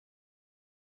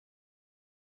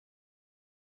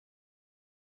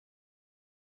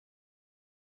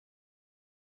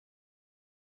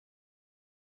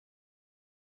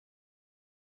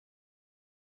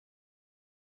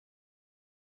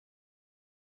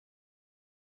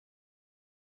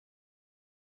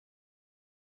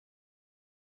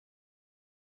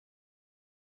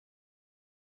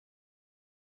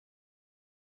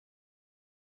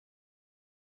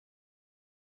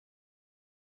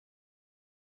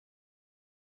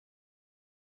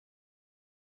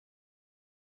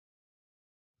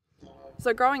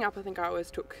So growing up, I think I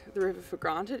always took the river for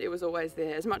granted. It was always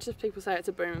there. As much as people say it's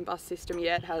a boom and bust system,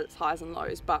 yeah, it has its highs and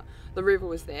lows, but the river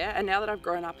was there. And now that I've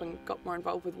grown up and got more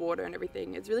involved with water and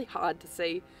everything, it's really hard to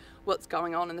see what's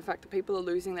going on and the fact that people are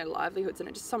losing their livelihoods, and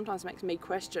it just sometimes makes me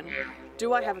question,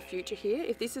 do I have a future here?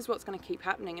 If this is what's going to keep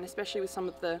happening, and especially with some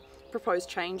of the proposed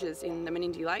changes in the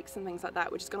Menindee Lakes and things like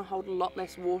that, which is going to hold a lot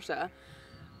less water,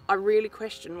 I really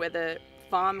question whether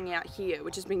farming out here,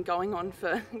 which has been going on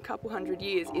for a couple hundred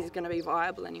years, is going to be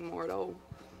viable anymore at all.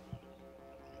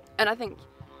 And I think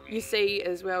you see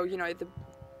as well, you know,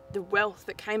 the wealth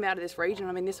that came out of this region.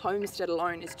 I mean, this homestead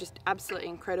alone is just absolutely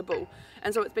incredible.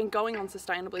 And so it's been going on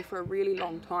sustainably for a really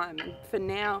long time. And for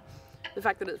now, the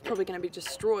fact that it's probably going to be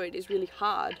destroyed is really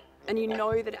hard. And you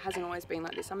know that it hasn't always been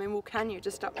like this. I mean, Wilcannia,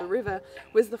 just up the river,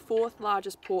 was the 4th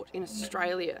largest port in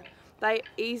Australia. They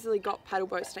easily got paddle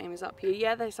boat steamers up here.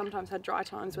 Yeah, they sometimes had dry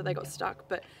times where they got stuck,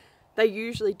 but they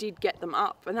usually did get them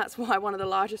up. And that's why one of the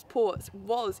largest ports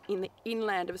was in the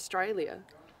inland of Australia.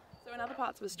 So in other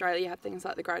parts of Australia you have things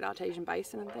like the Great Artesian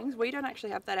Basin and things. We don't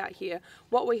actually have that out here.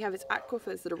 What we have is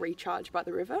aquifers that are recharged by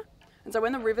the river. And so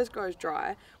when the rivers goes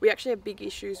dry, we actually have big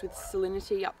issues with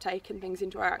salinity uptake and things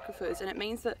into our aquifers. And it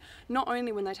means that not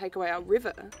only when they take away our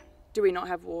river do we not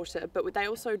have water, but they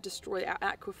also destroy our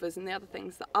aquifers and the other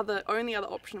things, the only other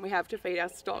option we have to feed our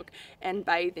stock and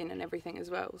bathe in and everything as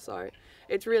well. So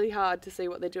it's really hard to see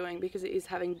what they're doing because it is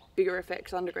having bigger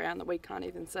effects underground that we can't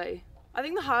even see. I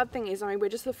think the hard thing is, I mean, we're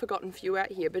just the forgotten few out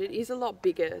here, but it is a lot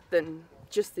bigger than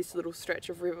just this little stretch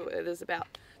of river where there's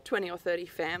about 20 or 30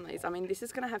 families. I mean, this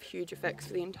is going to have huge effects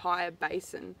for the entire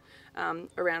basin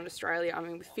around Australia. I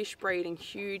mean, with fish breeding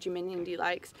huge in Menindee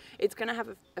Lakes, it's going to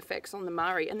have effects on the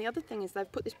Murray. And the other thing is they've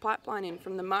put this pipeline in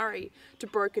from the Murray to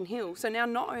Broken Hill. So now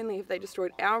not only have they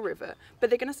destroyed our river, but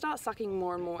they're going to start sucking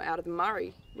more and more out of the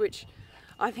Murray, which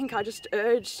I think I just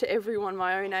urge to everyone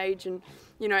my own age and,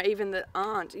 you know, even that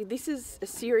aren't. This is a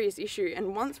serious issue,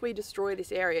 and once we destroy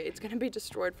this area, it's going to be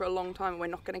destroyed for a long time and we're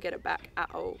not going to get it back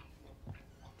at all.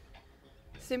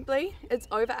 Simply, it's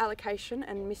over-allocation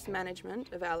and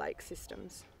mismanagement of our lake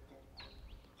systems.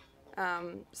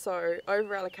 So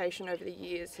over-allocation over the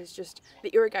years has just, the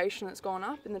irrigation that's gone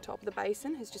up in the top of the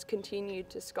basin has just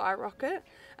continued to skyrocket,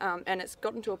 and it's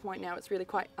gotten to a point now it's really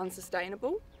quite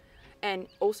unsustainable. And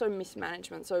also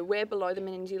mismanagement. So we're below the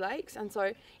Menindee Lakes, and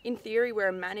so in theory we're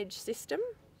a managed system,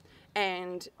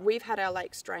 and we've had our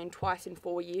lakes drained twice in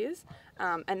 4 years,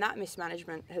 and that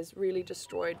mismanagement has really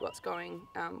destroyed what's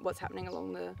happening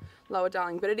along the Lower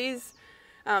Darling. But it is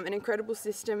an incredible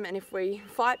system, and if we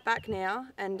fight back now,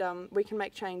 and we can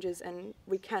make changes and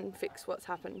we can fix what's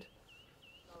happened.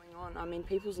 I mean,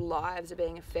 people's lives are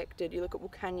being affected. You look at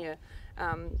Wilcannia,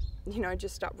 you know,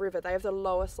 just upriver, they have the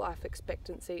lowest life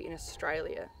expectancy in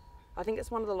Australia. I think it's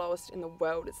one of the lowest in the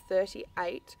world. It's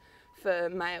 38 for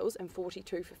males and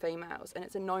 42 for females. And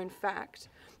it's a known fact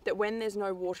that when there's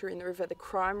no water in the river, the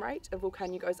crime rate of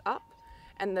Wilcannia goes up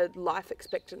and the life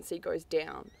expectancy goes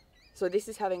down. So this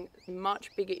is having a much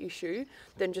bigger issue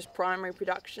than just primary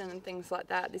production and things like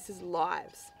that. This is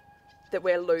lives that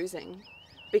we're losing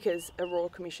because a Royal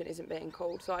Commission isn't being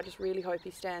called. So I just really hope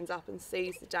he stands up and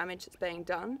sees the damage that's being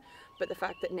done, but the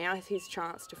fact that now is his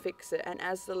chance to fix it, and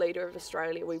as the leader of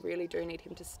Australia we really do need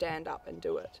him to stand up and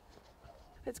do it.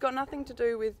 It's got nothing to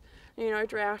do with, you know,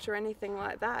 drought or anything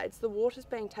like that. It's the water's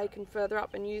being taken further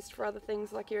up and used for other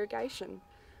things like irrigation,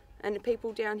 and the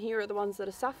people down here are the ones that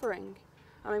are suffering.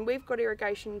 I mean, we've got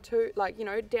irrigation too, like, you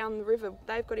know, down the river,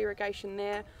 they've got irrigation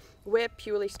there. We're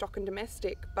purely stock and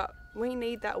domestic, but we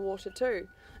need that water too.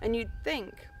 And you'd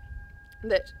think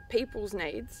that people's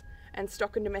needs and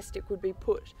stock and domestic would be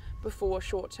put before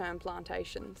short-term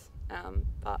plantations.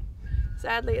 But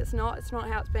sadly it's not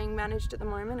how it's being managed at the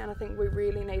moment, and I think we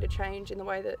really need a change in the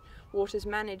way that water's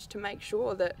managed to make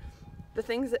sure that the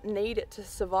things that need it to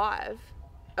survive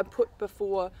are put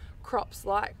before crops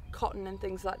like cotton and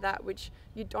things like that, which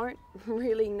you don't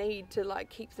really need to like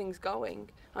keep things going.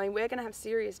 I mean, we're going to have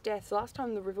serious deaths. Last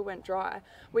time the river went dry,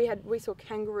 we saw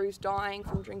kangaroos dying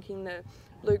from drinking the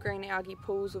blue-green algae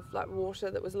pools of like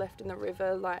water that was left in the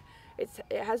river. Like it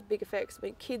has big effects. I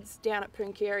mean, kids down at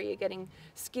Pooncarie are getting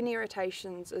skin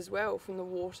irritations as well from the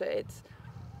water. It's,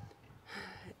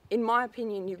 in my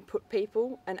opinion, you put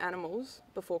people and animals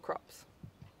before crops.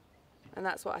 And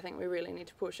that's what I think we really need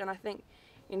to push. And I think,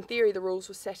 in theory, the rules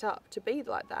were set up to be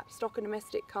like that. Stock and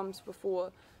domestic comes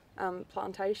before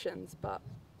plantations, but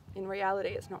in reality,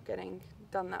 it's not getting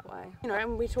done that way. You know,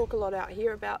 and we talk a lot out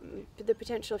here about the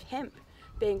potential of hemp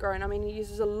being grown. I mean, it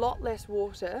uses a lot less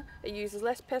water, it uses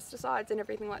less pesticides and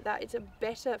everything like that. It's a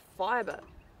better fibre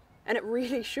And it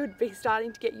really should be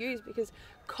starting to get used, because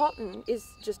cotton is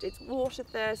just, it's water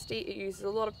thirsty, it uses a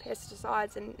lot of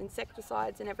pesticides and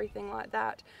insecticides and everything like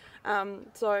that.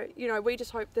 So, you know, we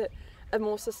just hope that a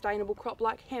more sustainable crop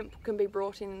like hemp can be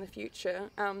brought in the future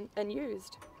and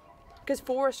used. Because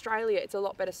for Australia, it's a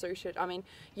lot better suited. I mean,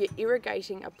 you're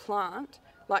irrigating a plant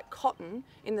like cotton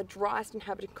in the driest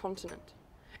inhabited continent.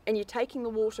 And you're taking the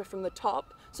water from the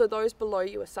top, so those below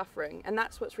you are suffering. And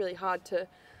that's what's really hard to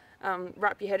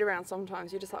wrap your head around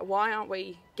sometimes. You're just like, why aren't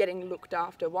we getting looked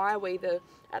after? Why are we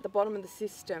at the bottom of the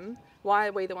system? Why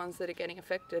are we the ones that are getting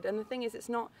affected? And the thing is, it's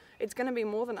going to be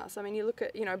more than us. I mean, you look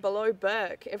at, you know, below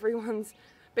Burke, everyone's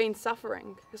been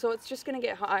suffering. So it's just going to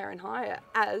get higher and higher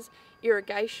as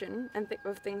irrigation and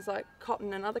of things like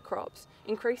cotton and other crops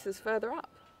increases further up.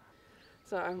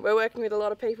 So we're working with a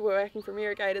lot of people. We're working from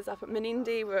irrigators up at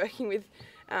Menindee, we're working with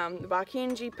the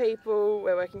Barkinji people,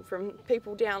 we're working from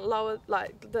people down lower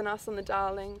than us on the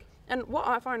Darling. And what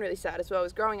I find really sad as well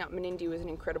is growing up, Menindee was an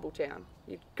incredible town.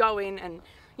 You'd go in and,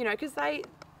 you know, because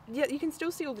you can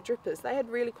still see all the drippers. They had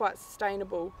really quite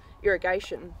sustainable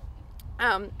irrigation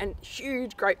and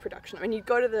huge grape production. I mean, you'd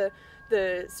go to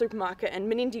the supermarket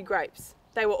and Menindee grapes,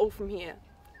 they were all from here.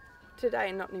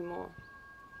 Today, not anymore.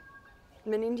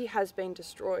 Menindee has been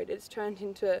destroyed. It's turned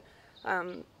into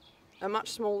a much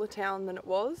smaller town than it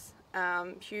was,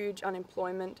 huge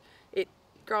unemployment.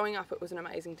 Growing up, it was an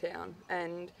amazing town,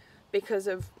 and because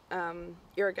of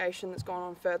irrigation that's gone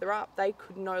on further up, they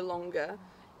could no longer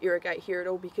irrigate here at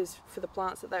all, because for the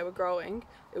plants that they were growing,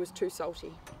 it was too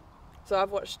salty. So I've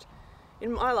watched,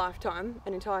 in my lifetime,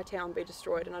 an entire town be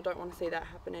destroyed, and I don't want to see that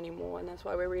happen anymore, and that's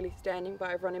why we're really standing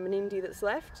by everyone in Menindee that's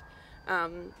left,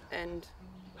 and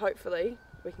hopefully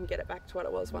we can get it back to what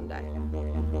it was one day.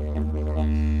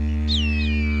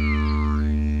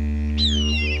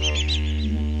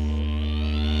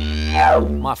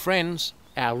 My friends,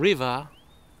 our river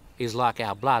is like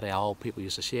our blood our old people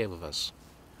used to share with us.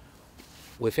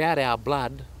 Without our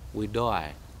blood, we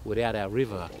die. Without our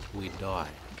river, we die.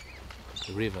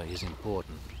 The river is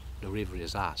important. The river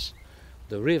is us.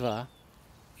 The river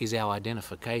is our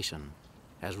identification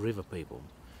as river people.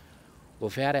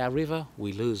 Without our river,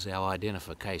 we lose our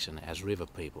identification as river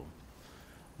people.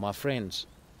 My friends,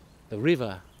 the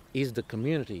river is the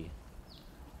community.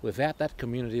 Without that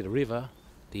community, the river,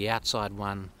 the outside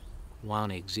one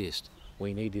won't exist.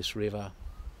 We need this river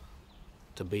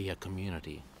to be a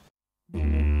community.